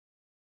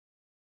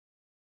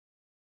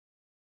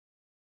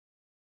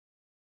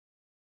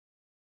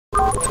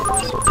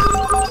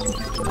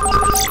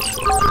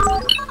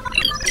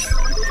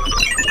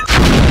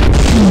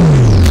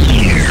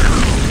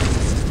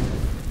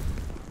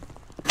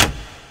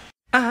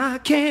I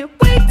can't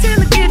wait till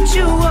I get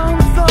you on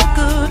the floor,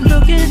 good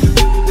looking.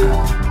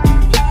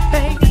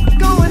 Hey,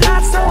 going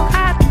hot, so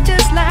hot,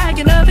 just like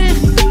an oven.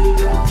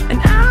 And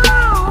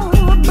I'll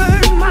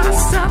burn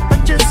myself,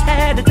 I just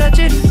had to touch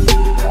it.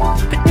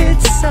 But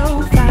it's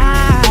so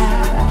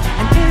fine,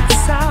 and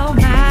it's all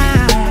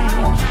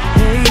mine.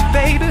 Hey,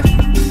 baby,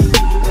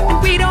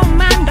 and we don't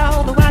mind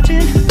all the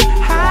watching.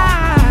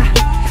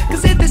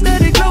 Cause if they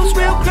study close,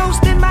 real close,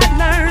 they might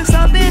learn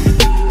something.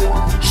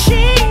 She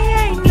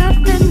ain't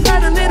nothing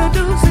but a little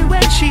doozy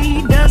when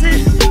she does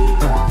it.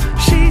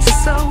 She's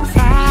so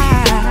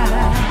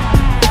fine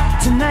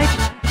tonight.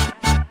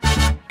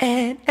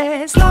 And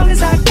as long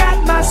as I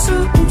got my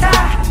suit and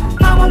tie,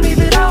 I won't leave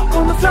it all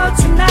on the floor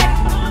tonight.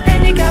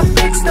 And you got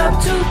fixed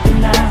up to the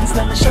nines.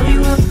 Let me show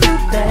you a few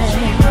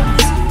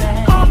things.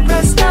 All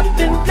dressed up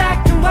in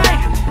black and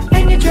white,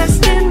 and you're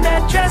dressed in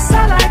that dress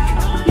I like.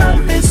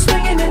 Love is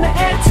swinging in the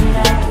air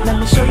tonight. Let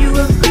me show you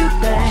a few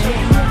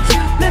things.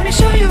 Let me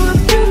show you a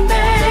few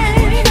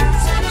things.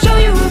 Show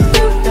you a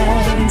few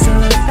things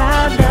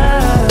about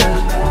love.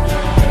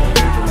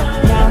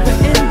 Now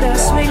we're in the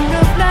swing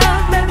of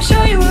love. Let me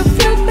show you a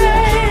few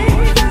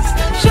things.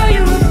 Show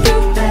you a few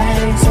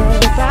things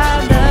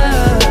about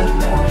love.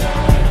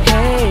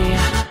 Hey,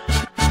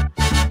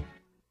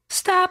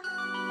 stop.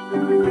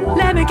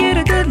 Let me get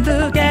a good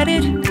look at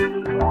it.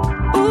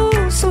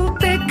 Ooh, so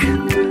thick.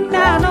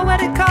 Now I know what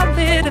they call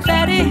it, a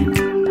fatty.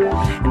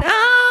 And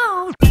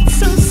oh,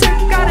 so sick,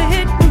 got a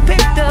hit and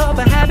picked up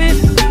a habit.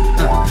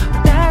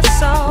 But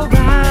that's alright,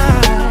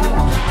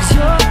 'cause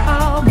you're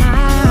all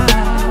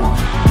mine.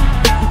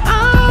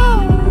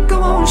 Oh,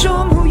 go on,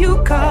 show 'em who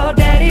you call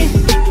daddy.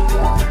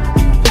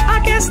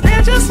 I guess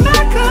they're just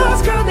like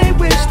us, girl, they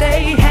wish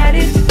they had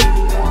it.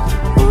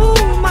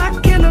 Ooh, my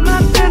killer,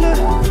 my filler.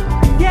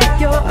 Yeah,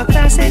 you're a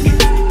classic,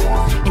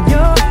 and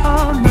you're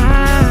all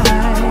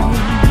mine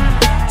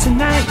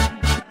tonight.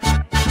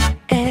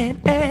 And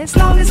as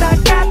long as I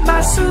got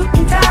my suit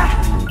and tie,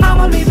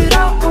 I'ma leave it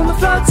all on the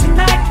floor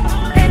tonight.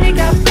 And you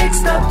got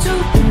fixed up to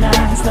the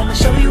nines. Let me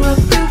show you a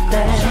few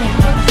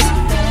things.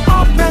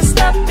 All dressed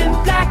up in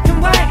black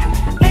and white,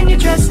 and you're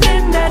dressed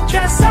in that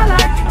dress I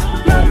like.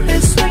 Love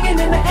is swinging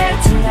in the air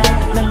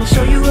tonight. Let me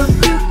show you a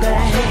few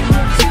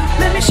things.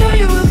 Let me show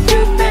you a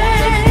few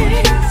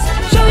things.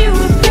 Show you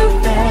a few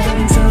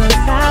things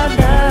about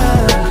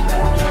love.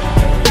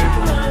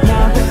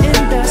 Now we're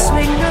in the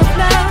swing of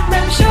love.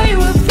 Let me show you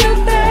a few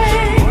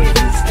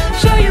things.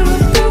 Show you a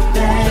few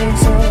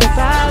things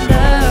about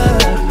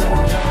love.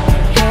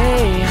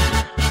 Hey,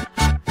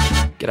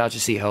 Get out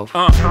your seat, ho.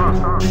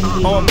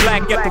 All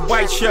black at the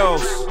white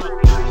shows,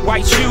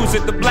 white shoes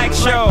at the black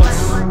shows,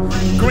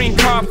 green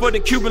car for the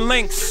Cuban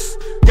links.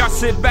 Y'all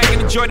sit back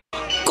and enjoy.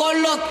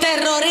 Con los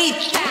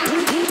terroristas.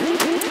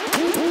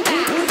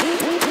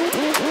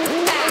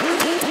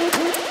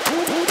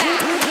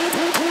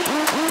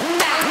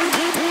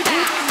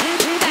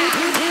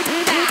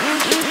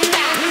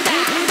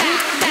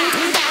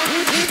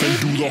 They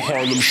do the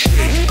Harlem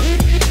Shake.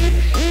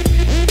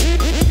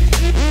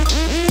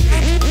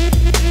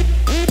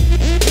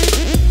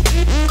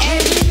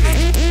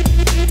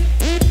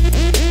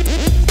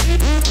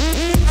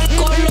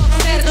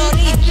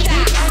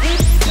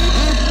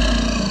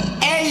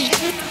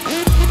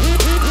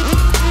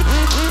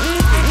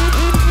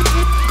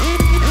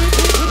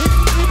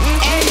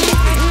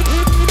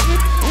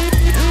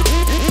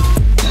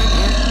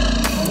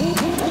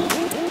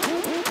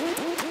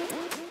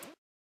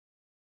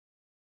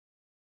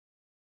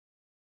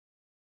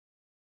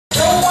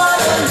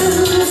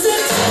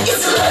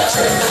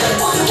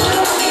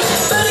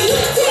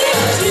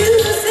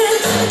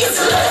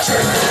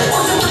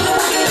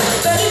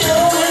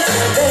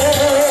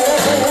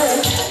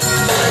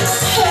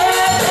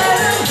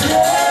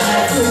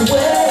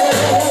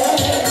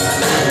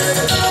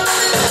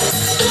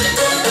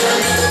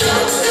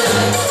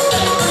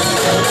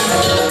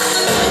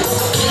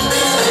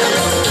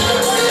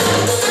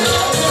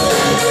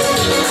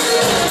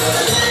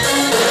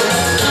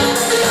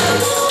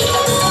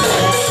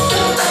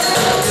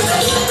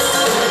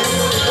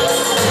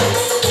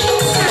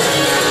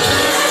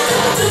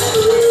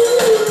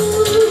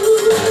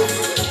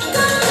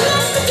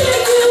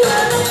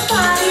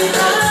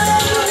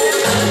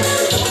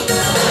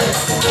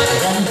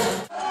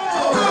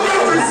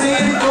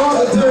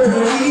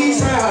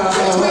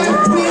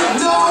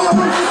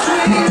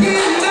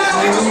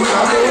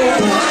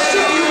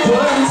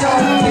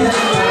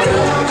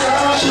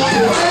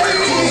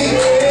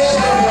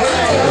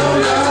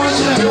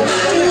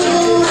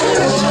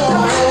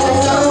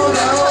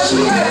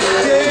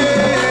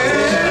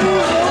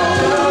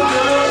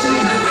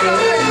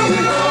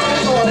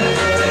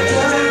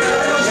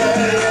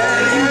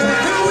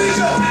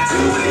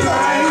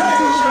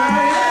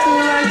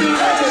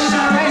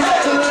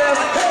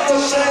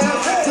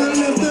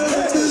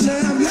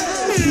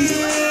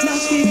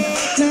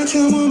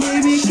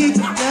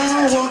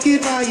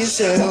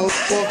 yourself.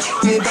 Walk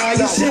it by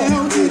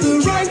yourself. To the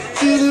right,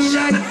 to the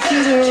right, to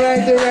the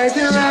right, the right,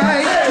 the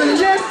right. The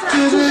left,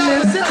 to the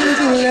left, to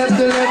the left,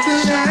 the left, the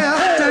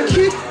left. Now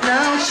kick,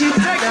 now kick,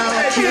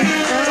 now kick,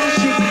 now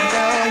kick,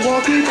 now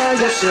walk it by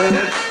yourself.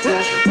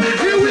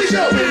 Here we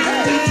go.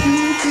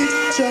 Cupid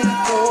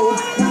shuffle.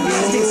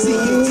 Cupid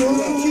shuffle.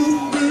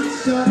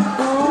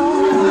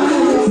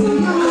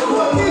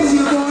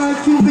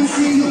 Cupid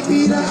see you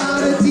be the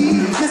oddity.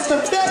 Mr.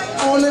 Bet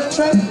on the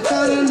track,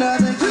 got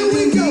another. Here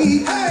we go.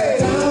 Hey,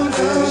 down,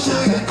 down,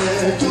 show you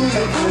better, do you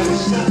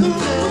better, down,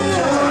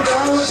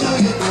 down, show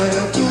you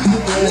better, do you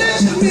better.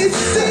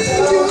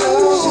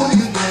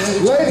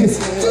 Let me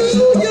see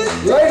you.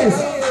 Ladies,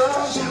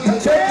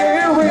 check your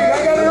earring. I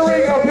got an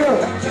earring up here.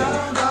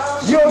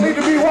 You don't need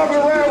to be walking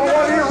around with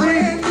one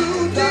earring.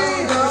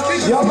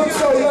 Y'all look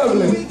so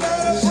lovely.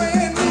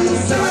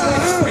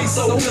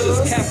 So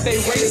killers,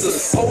 cafe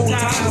racers, old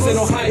times and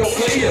Ohio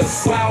players,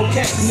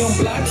 wildcats and them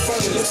black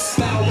furries,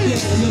 style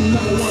pins and them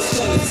 #1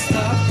 sellers,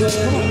 top gun,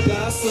 them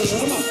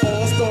gossipers,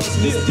 all stars,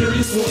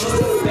 mysterious ones,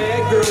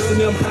 bad girls and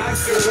them hot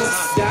girls,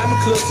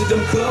 diamond clubs and them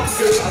club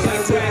girls,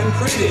 like riding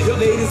pretty,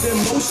 ladies in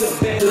motion,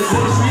 bandits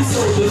and street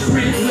soldiers,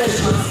 free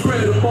legends,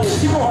 spread the bowl,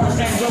 keep on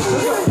and go,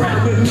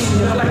 ride with me,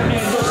 like an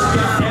angel,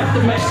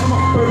 aftermath, come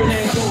on, urban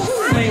angel,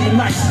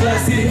 flaming nights,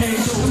 Glass City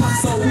angels,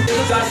 so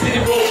Dodge City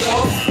roll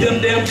off, them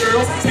damn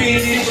girls, being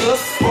evil,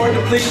 hard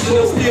to please and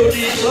they'll still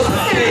evil.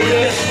 Hey,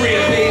 let's free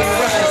and baby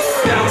ride,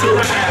 down to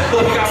ride,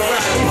 but we got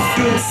ride.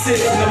 Doom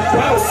six and them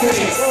proud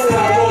queens,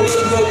 high rollers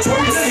and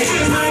notorious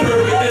kings.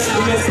 Urban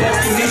instruments,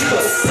 lost to need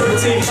us.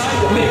 17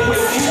 Bible, make way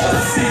for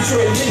us.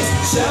 Detroit links,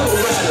 shallow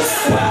riders,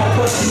 wild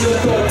pussy, new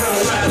dog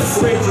riders,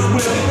 rangers,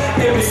 women,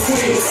 heavy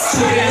queens,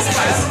 sugar and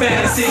spice,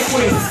 fantasy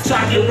queens,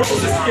 chocolate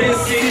roses, skin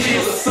skin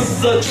divas,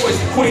 sisters of choice,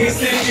 queens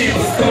and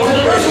divas.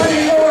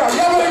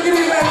 Y'all better give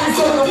me back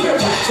these on the paper.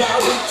 That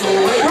was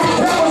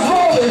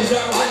rolling.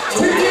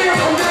 10 years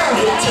from now,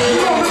 you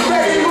gonna look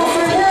back and you gonna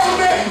say, world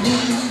man, you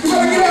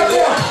better get out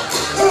there.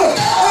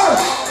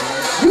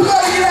 You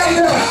better get out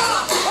there.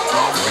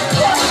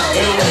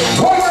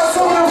 What about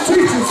some of them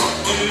teachers?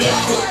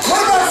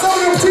 What about some of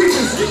them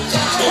teachers?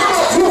 Where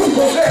my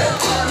principals at?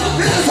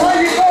 This is how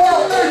you go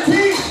out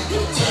 13.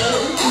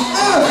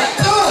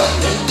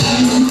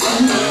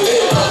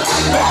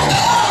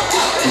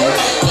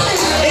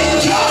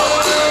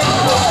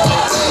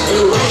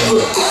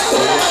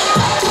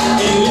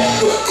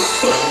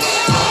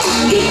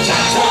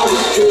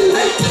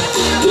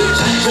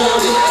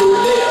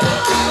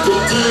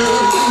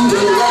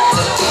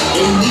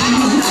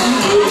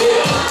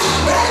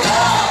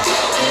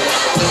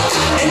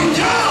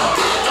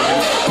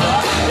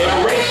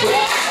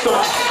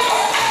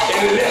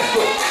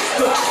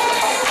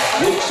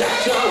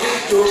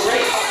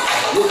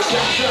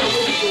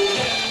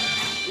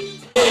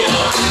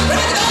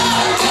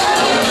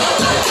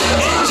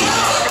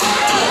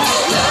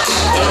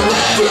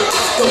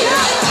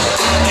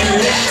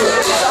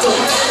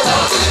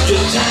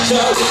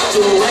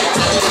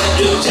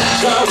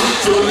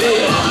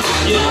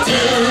 Yes,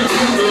 sir.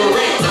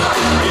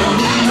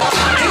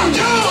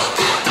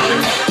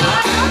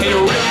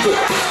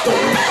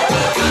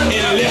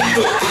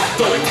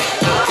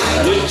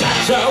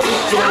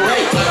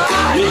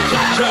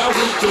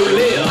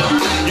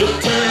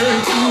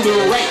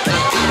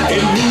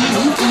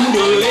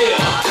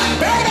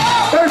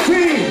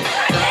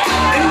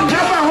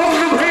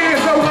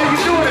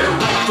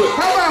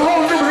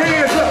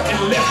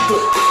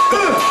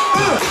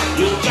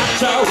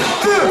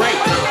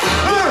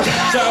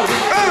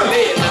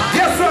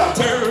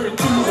 Turn to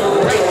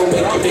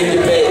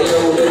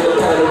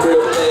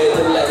the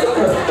right.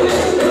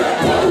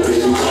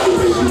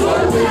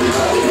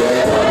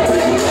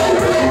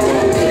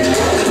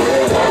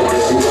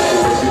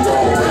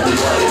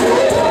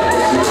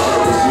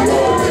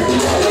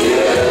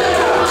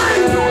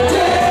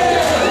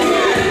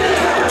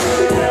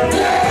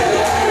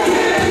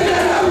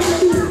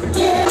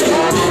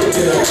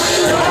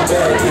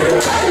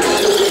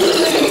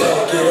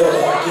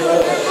 Get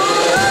up.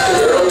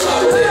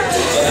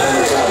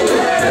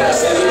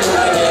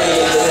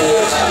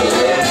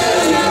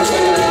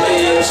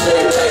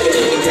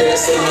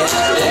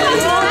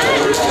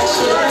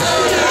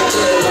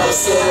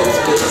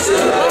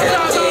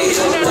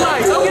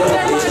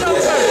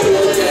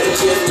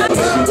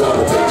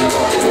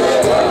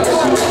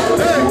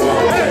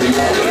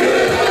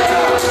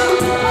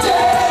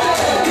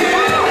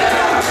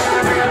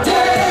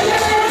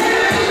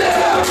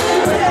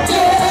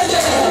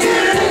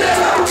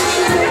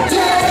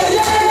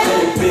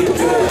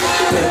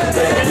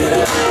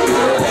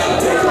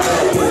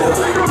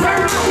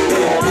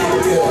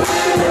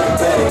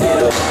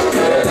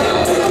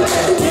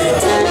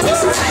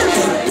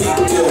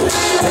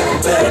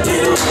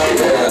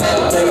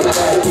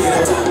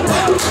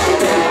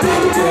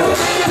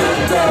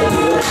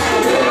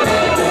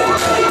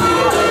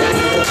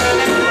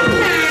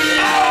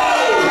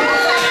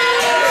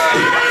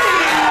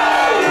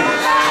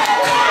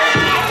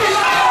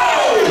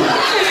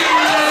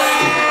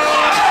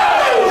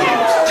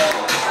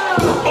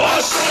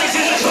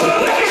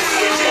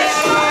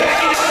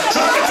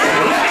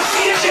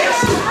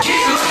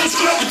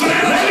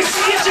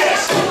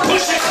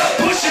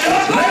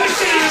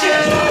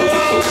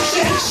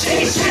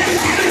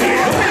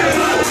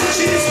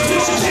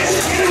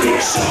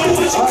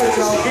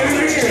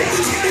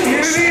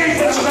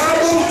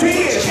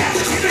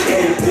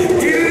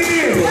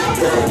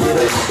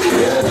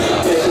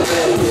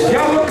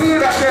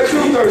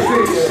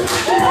 see.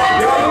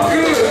 Y'all look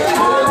good.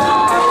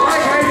 I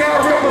like how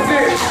y'all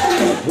represent.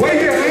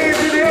 Wave your hands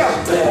in the air.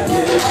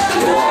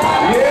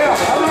 Yeah,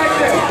 I like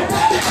that.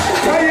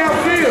 How y'all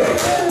feel?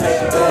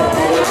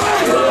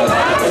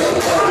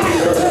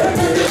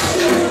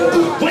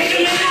 Wait a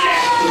minute!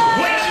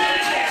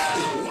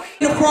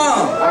 The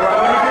prom.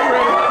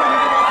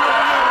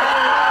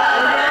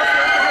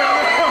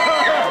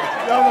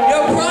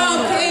 Your prom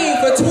king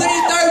for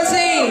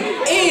 2013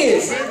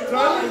 is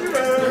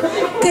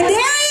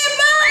Kadarian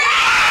Boy.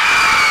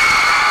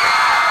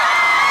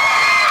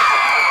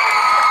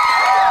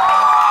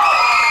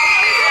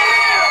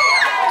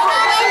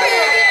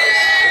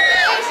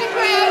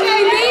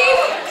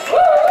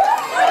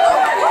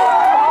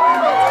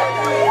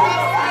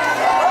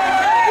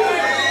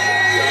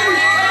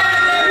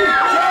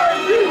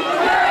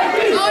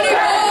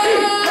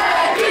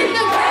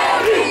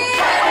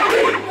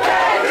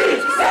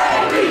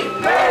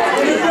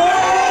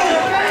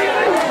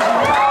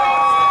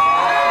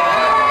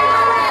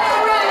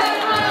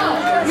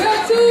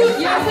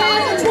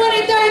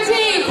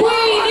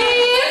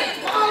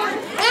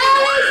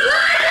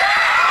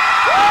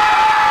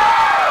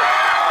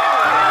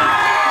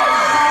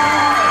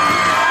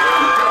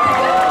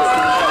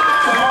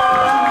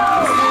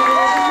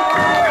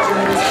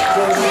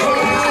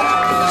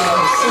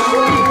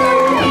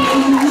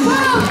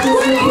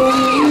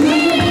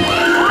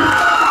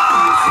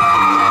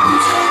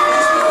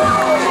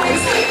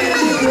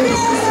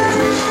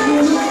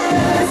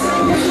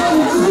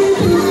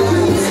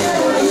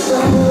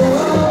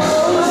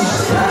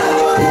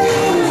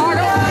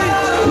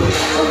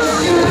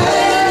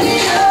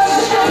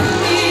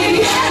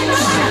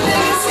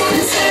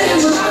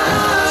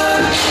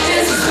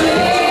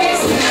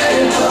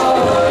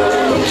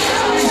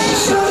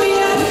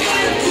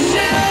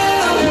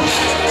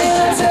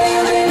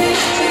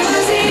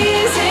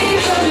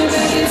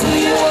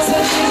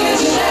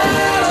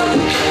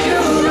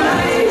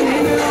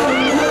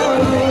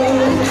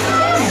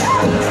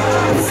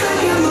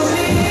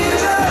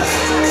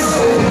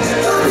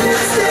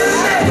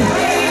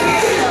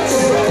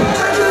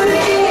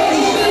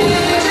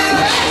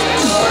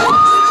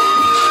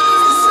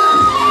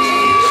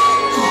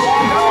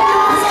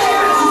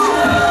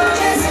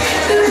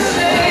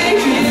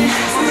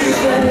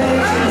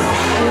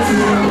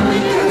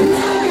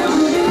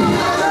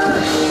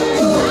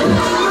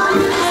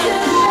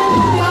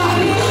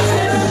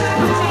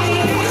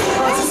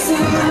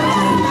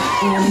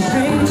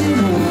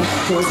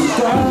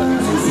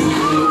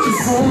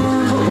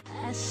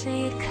 I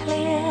see it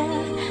clear,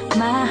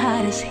 my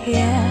heart is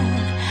here.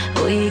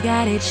 We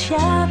got each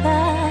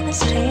other, let's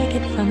take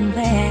it from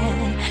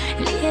there.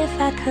 And if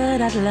I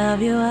could, I'd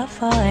love you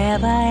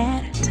forever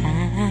at a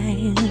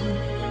time.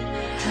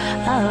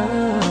 Oh,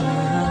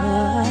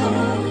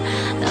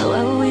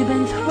 what we've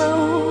been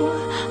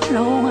through,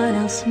 no one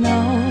else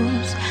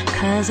knows.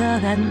 'Cause all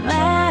that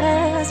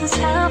matters is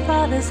how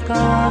far this goes.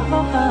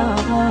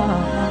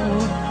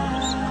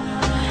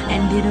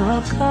 And it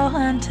will go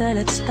until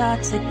it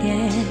starts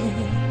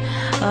again.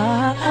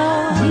 Oh,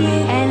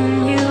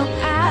 and you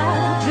are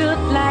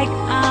built like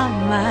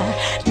armor.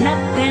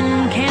 Nothing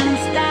can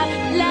stop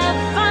love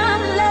from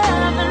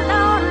loving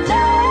on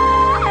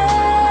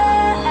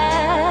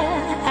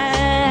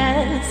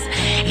us.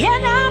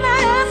 And I'm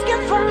not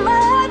asking for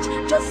much,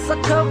 just a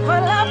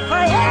couple of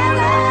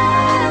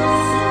forevers.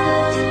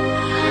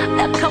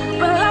 A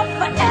couple of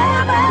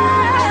forevers.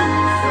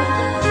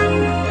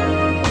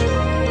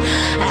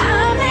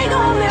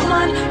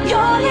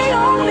 You're the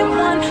only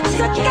one,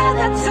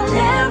 together till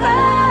never.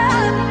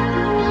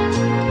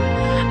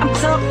 I'm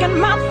talking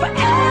about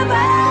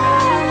forever.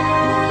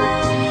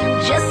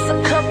 Just a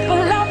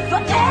couple of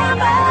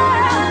forever.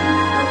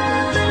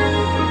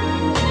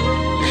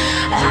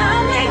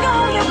 I'm the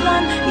only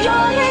one,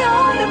 you're the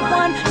only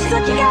one,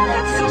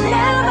 together till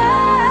never.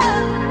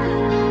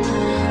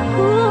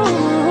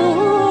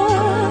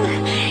 Ooh,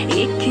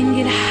 it can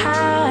get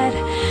hard,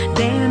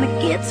 then it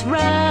gets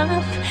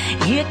rough.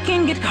 It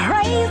can get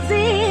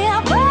crazy,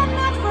 but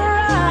not for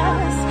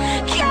us.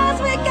 'Cause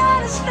we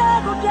gotta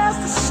struggle just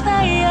to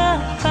stay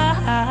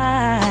alive.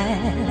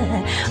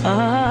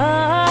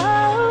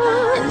 Oh,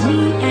 me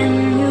and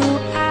you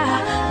are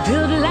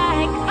built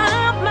like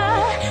armor.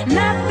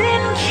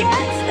 Nothing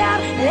can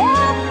stop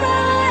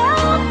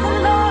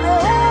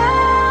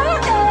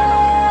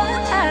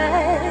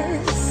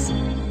us.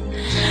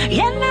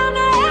 And I'm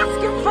not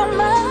asking for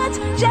much,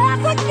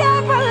 just a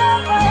couple of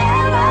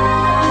forever.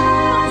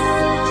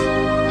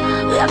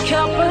 A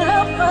couple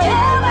of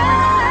forever.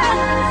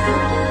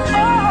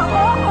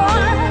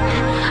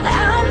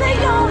 I'm the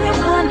only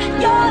one,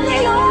 you're the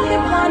only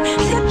one,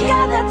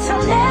 together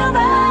till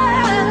never.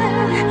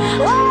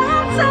 Oh,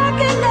 I'm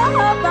talking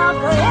about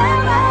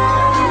forever.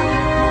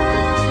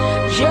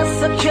 Just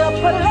a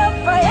couple of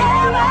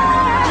forever.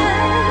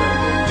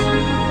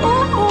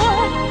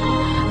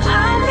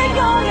 I'm the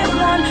only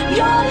one,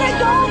 you're the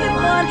only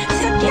one,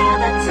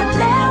 together till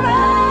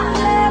never,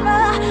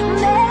 never,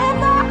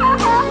 never.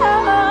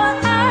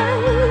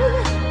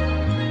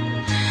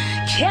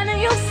 Can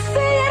you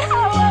see it?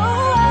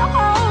 Oh,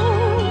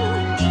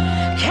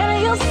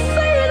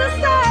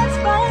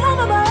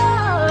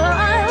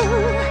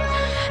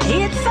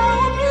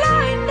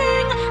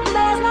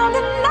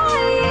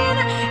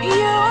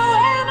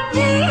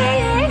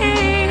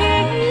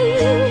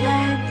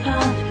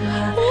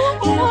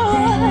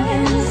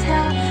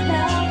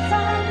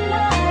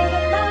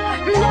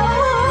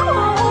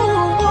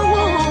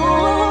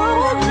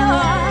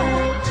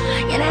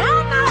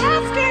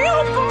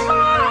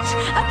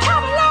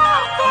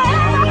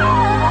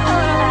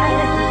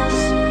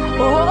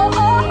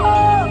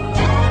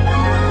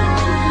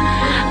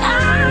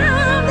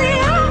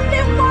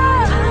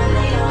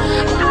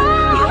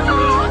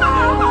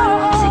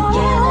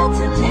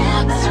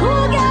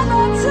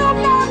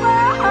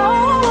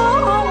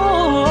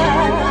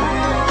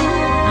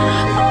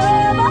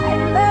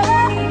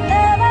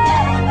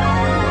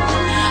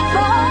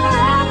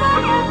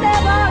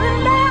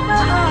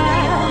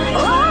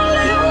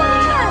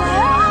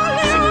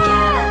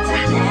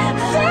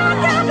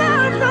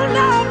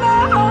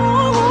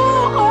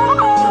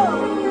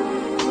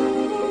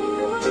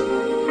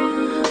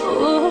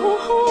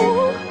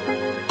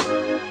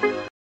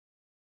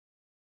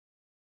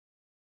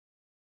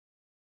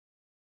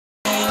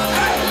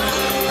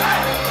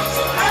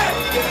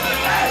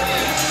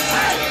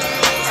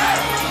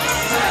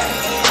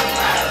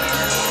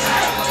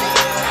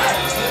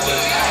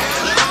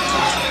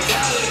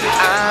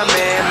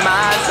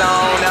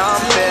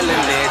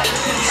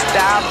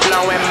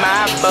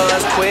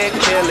 buzz, quit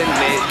killing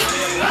it.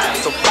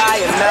 So buy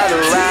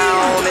another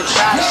round and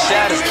try to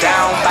shut us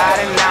down. About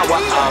an hour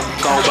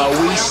ago, but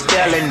we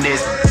still in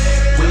this.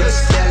 We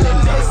still in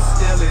this.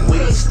 We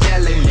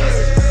still in this.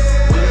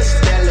 We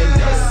still in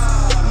this.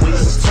 We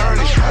just turn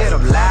the shit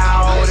up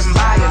loud and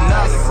buy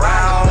another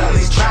round.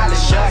 They try to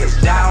shut us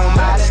down.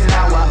 About an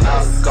hour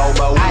ago,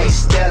 but we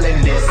still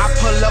in this. I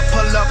pull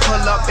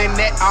up in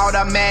that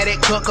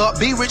automatic cook up.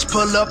 Be rich,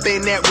 pull up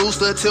in that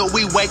rooster till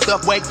we wake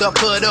up,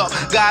 put up.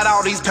 Got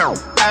all these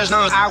pounds.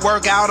 I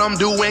work out, I'm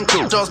doing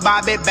cool. Just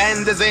Bobby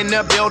Banders in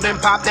the building.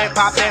 Pop that,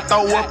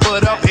 throw a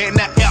foot up in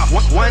the air.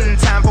 One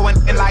time for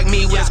an like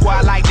me with a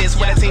squad like this,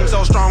 with a team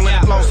so strong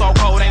and the flow so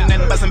cold. Ain't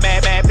nothing but some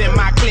bad in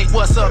my clique.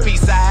 What's up,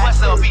 Eastside?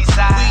 What's up,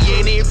 Eastside? We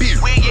in it,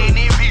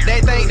 bitch.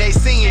 They think they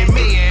seeing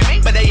me,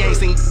 but they ain't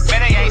seen.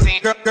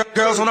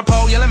 Girls on the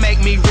pole yelling,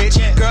 make me rich.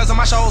 Girls on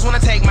my shows wanna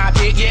take my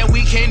pick. Yeah,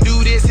 we can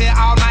do this here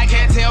all night.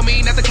 Can't tell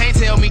me nothing, can't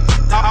tell me.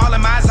 All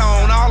in my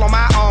zone, all on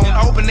my own.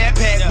 Open that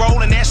pack,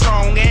 rolling that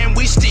strong, and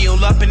we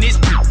still up in this.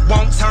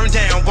 Won't turn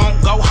down,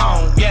 won't go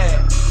home.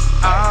 Yeah.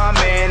 I'm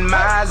in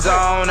my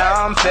zone,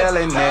 I'm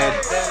feeling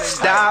it.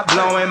 Stop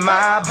blowing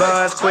my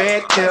buzz,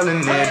 quit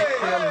killing it.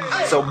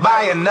 So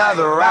buy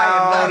another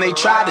round. They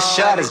tried to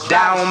shut us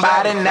down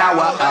about an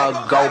hour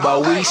ago,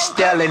 but we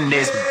still in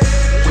this.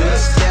 We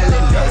still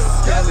in this.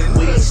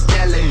 We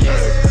still in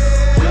this.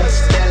 We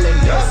still in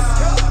this.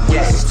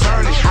 Yes,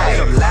 turn the shit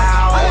up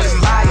loud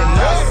and buy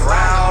another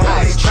round.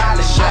 They tried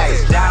to shut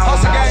us down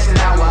about an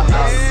hour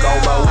ago,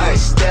 but we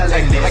still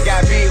in this. I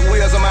got big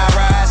wheels on my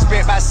ride,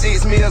 spent about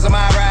 6 meals on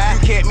my ride.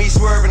 You kept me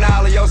swerving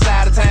all of your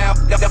side of town.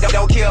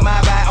 Don't kill my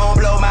vibe, don't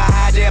blow my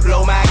high, just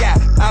blow my guy.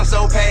 I'm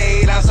so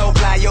paid, I'm so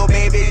fly, your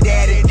baby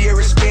daddy dear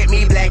respect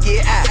me, black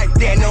it eye.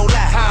 That no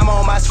lie, I'm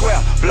on my square,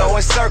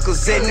 blowing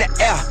circles in the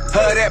air.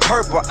 Her that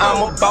purple,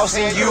 I'm a boss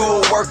and you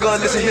a worker.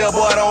 Listen here,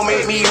 boy, don't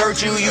make me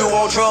hurt you. You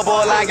want trouble,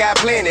 I got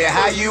plenty.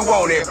 How you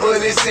want it?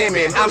 Bullets in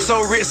me. I'm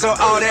so rich, so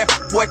all that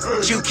what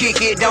you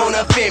kick it don't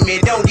offend me.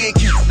 Don't get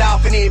cute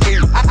off in it,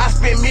 bitch. I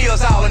spend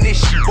meals all in this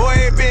shit. Boy,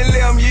 it been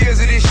 11 years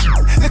of this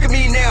shit. Look at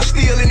me now,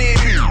 still in it.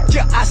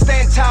 Yeah, I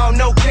stand tall,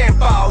 no can't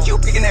fall. You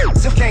picking that,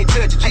 so can't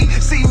touch it, G.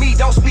 See me,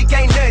 don't speak,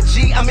 ain't nothing,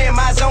 G. I'm in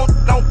my zone,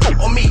 don't fuck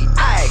on me.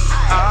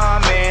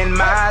 I'm in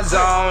my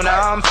zone,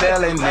 I'm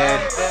feeling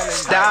it.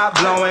 Stop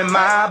blowing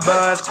my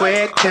buzz,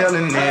 quit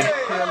killing it.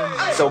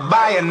 So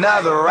buy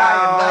another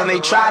round. They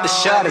tried to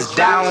shut us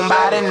down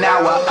about an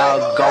hour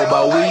ago,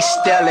 but we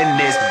still in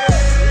this.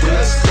 We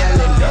still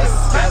in this.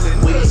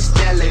 We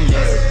still in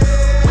this.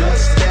 We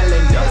still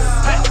in this.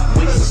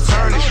 We just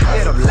turn the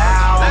shit up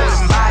loud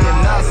and buy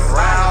another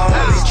round.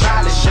 They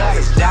tried to shut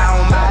us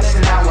down about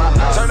an hour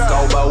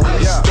ago, but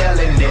we still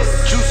in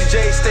this. Juicy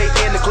J stay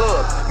in the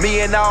club.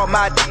 Me and all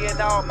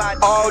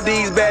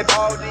these bad,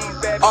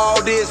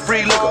 all this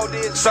free liquor.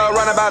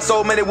 Surrounded by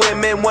so many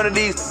women, one of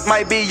these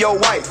might be your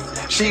wife.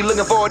 She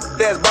looking for a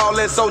that's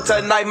ballin', so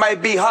tonight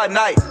might be her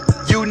night.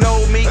 You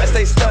know me, I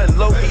stay stunned,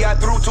 low-key, I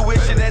threw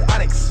tuition at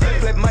Onyx.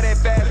 Flip money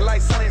fast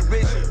like Sonic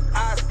Rich,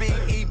 I speak